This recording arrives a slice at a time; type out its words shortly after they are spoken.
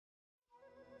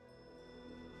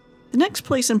The next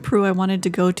place in Peru I wanted to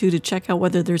go to check out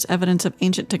whether there's evidence of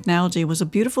ancient technology was a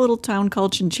beautiful little town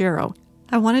called Chinchero.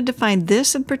 I wanted to find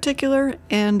this in particular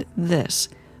and this.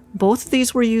 Both of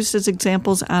these were used as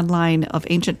examples online of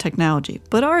ancient technology,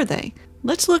 but are they?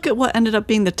 Let's look at what ended up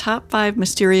being the top 5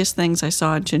 mysterious things I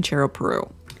saw in Chinchero,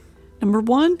 Peru. Number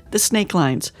 1, the snake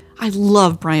lines. I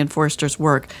love Brian Forster's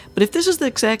work, but if this is the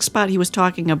exact spot he was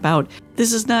talking about,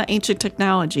 this is not ancient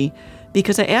technology,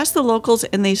 because I asked the locals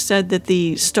and they said that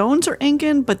the stones are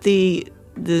Incan, but the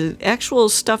actual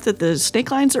stuff that the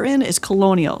snake lines are in is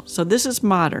colonial, so this is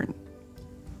modern.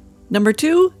 Number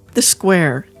 2, the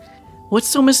square. What's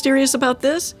so mysterious about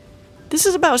this? This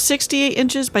is about 68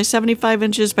 inches by 75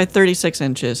 inches by 36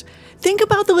 inches. Think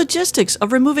about the logistics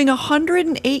of removing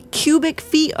 108 cubic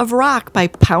feet of rock by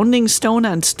pounding stone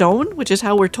on stone, which is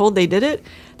how we're told they did it.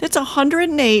 That's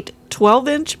 108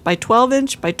 12-inch by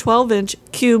 12-inch by 12-inch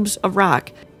cubes of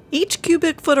rock. Each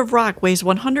cubic foot of rock weighs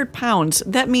 100 pounds.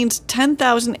 That means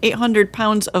 10,800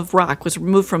 pounds of rock was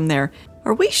removed from there.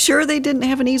 Are we sure they didn't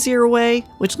have an easier way?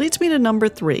 Which leads me to number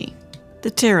 3,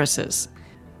 the terraces.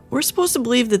 We're supposed to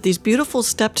believe that these beautiful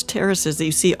stepped terraces that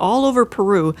you see all over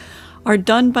Peru are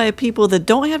done by people that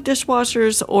don't have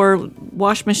dishwashers or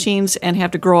wash machines and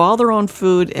have to grow all their own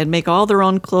food and make all their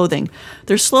own clothing.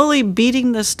 They're slowly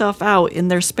beating this stuff out in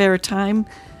their spare time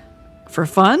for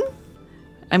fun?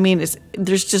 I mean,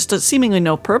 there's just seemingly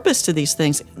no purpose to these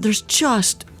things. There's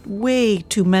just way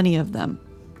too many of them.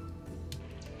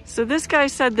 So this guy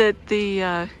said that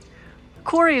the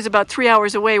quarry is about 3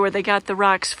 hours away where they got the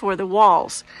rocks for the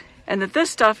walls, and that this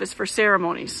stuff is for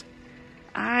ceremonies.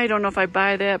 I don't know if I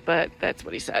buy that, but that's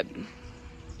what he said.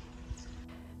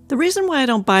 The reason why I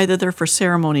don't buy that they're for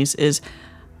ceremonies is,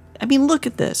 I mean, look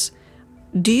at this.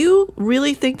 Do you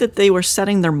really think that they were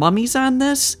setting their mummies on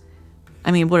this?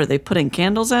 I mean, what are they putting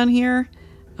candles on here?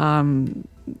 I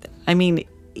mean,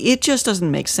 it just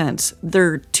doesn't make sense.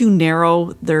 They're too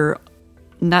narrow. They're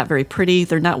not very pretty.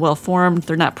 They're not well formed.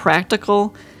 They're not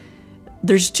practical.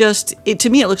 There's just, to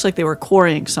me, it looks like they were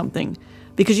quarrying something,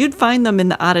 because you'd find them in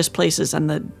the oddest places, on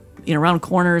the, around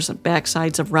corners and back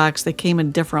sides of rocks. They came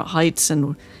in different heights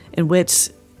and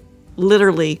widths,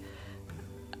 literally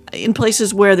in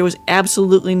places where there was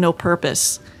absolutely no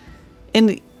purpose.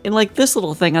 And like this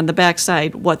little thing on the back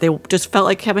side, what, they just felt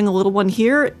like having a little one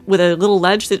here with a little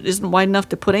ledge that isn't wide enough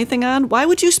to put anything on? Why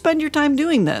would you spend your time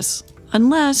doing this?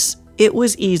 Unless it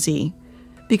was easy,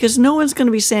 because no one's going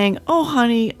to be saying, oh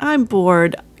honey, I'm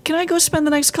bored. Can I go spend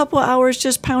the next couple of hours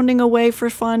just pounding away for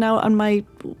fun out on my,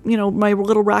 my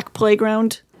little rock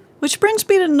playground? Which brings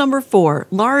me to number 4,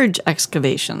 large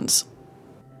excavations.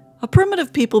 A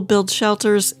primitive people build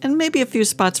shelters and maybe a few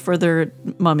spots for their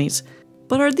mummies.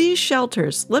 But are these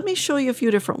shelters? Let me show you a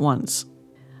few different ones.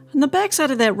 On the backside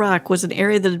of that rock was an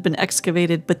area that had been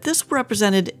excavated, but this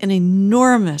represented an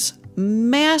enormous,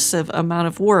 massive amount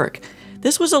of work.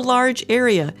 This was a large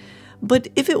area, but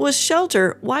if it was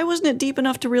shelter, why wasn't it deep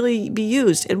enough to really be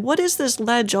used? And what is this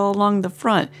ledge all along the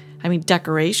front? I mean,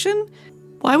 decoration?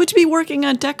 Why would you be working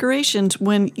on decorations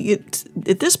when it's,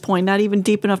 at this point, not even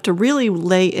deep enough to really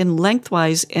lay in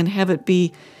lengthwise and have it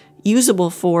be usable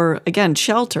for, again,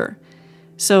 shelter?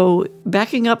 So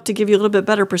backing up to give you a little bit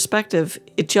better perspective,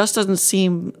 it just doesn't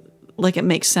seem like it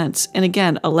makes sense. And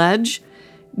again, a ledge,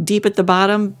 deep at the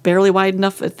bottom, barely wide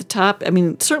enough at the top. I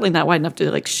mean, certainly not wide enough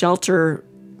to like shelter,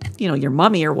 your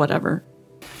mummy or whatever.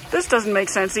 This doesn't make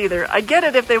sense either. I get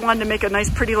it if they wanted to make a nice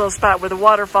pretty little spot where the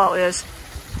waterfall is.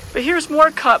 But here's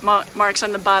more cut marks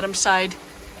on the bottom side.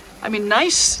 I mean,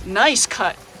 nice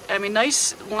cut. I mean,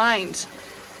 nice lines.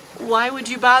 Why would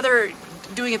you bother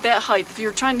doing it that height? If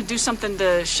you're trying to do something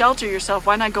to shelter yourself,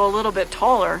 why not go a little bit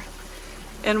taller?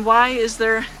 And why is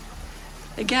there,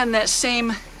 again, that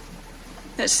same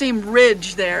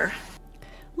ridge there?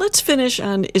 Let's finish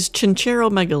on, is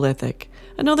Chinchero megalithic?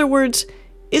 In other words,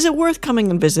 is it worth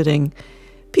coming and visiting?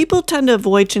 People tend to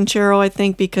avoid Chinchero, I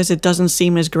think, because it doesn't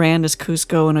seem as grand as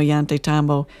Cusco and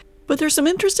Ollantaytambo. But there's some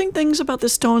interesting things about the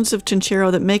stones of Chinchero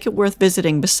that make it worth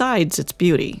visiting besides its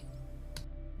beauty.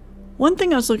 One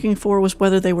thing I was looking for was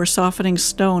whether they were softening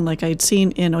stone like I'd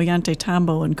seen in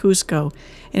Ollantaytambo and Cusco.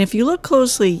 And if you look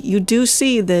closely, you do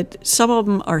see that some of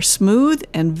them are smooth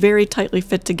and very tightly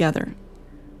fit together.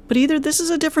 But either this is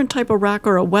a different type of rock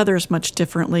or it weathers much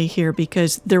differently here,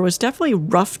 because there was definitely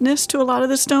roughness to a lot of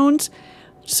the stones.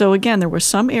 So again, there were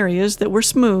some areas that were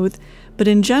smooth, but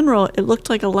in general, it looked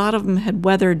like a lot of them had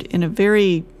weathered in a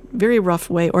very, very rough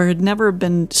way, or had never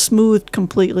been smoothed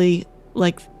completely,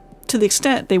 like to the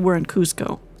extent they were in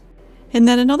Cusco. And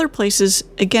then in other places,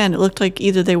 again, it looked like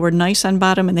either they were nice on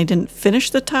bottom and they didn't finish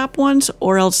the top ones,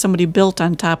 or else somebody built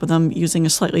on top of them using a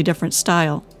slightly different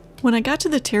style. When I got to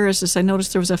the terraces, I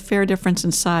noticed there was a fair difference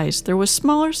in size. There was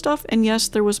smaller stuff, and yes,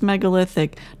 there was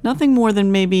megalithic. Nothing more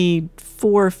than maybe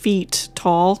 4 feet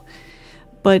tall,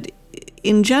 but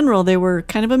in general, they were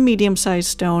kind of a medium-sized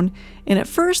stone, and at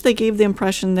first they gave the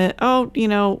impression that, oh, you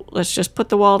know, let's just put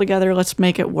the wall together, let's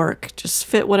make it work. Just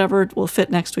fit whatever will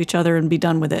fit next to each other and be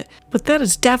done with it. But that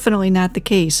is definitely not the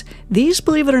case. These,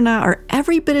 believe it or not, are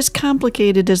every bit as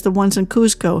complicated as the ones in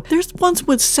Cusco. There's ones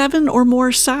with 7 or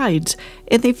more sides,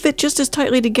 and they fit just as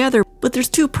tightly together, but there's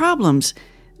 2 problems.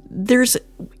 There's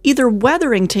either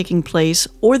weathering taking place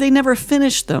or they never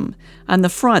finished them on the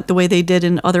front the way they did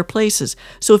in other places.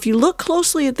 So if you look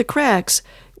closely at the cracks,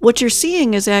 what you're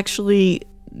seeing is actually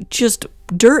just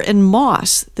dirt and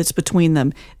moss that's between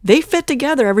them. They fit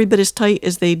together every bit as tight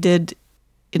as they did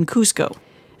in Cusco.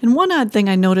 And one odd thing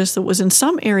I noticed that was in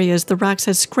some areas the rocks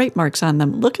had scrape marks on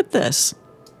them. Look at this.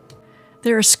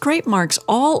 There are scrape marks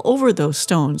all over those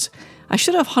stones. I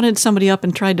should have hunted somebody up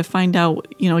and tried to find out,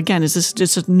 you know, again, is this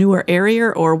just a newer area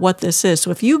or what this is?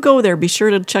 So if you go there, be sure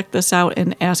to check this out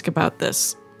and ask about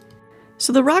this.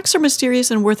 So the rocks are mysterious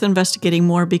and worth investigating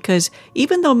more because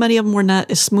even though many of them were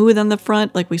not as smooth on the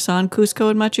front like we saw in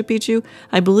Cusco and Machu Picchu,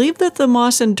 I believe that the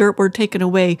moss and dirt were taken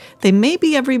away. They may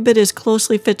be every bit as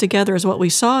closely fit together as what we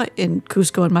saw in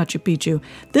Cusco and Machu Picchu.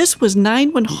 This was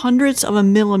 9/100ths of a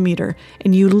millimeter,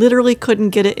 and you literally couldn't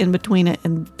get it in between it,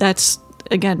 and that's,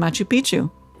 again, Machu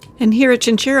Picchu. And here at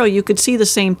Chinchero, you could see the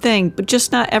same thing, but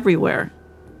just not everywhere.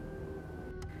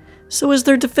 So is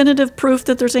there definitive proof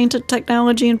that there's ancient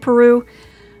technology in Peru?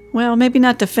 Well, maybe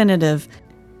not definitive.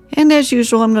 And as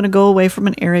usual, I'm going to go away from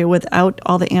an area without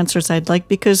all the answers I'd like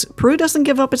because Peru doesn't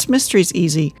give up its mysteries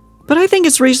easy. But I think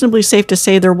it's reasonably safe to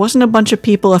say there wasn't a bunch of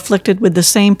people afflicted with the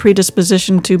same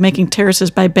predisposition to making terraces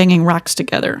by banging rocks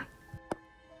together.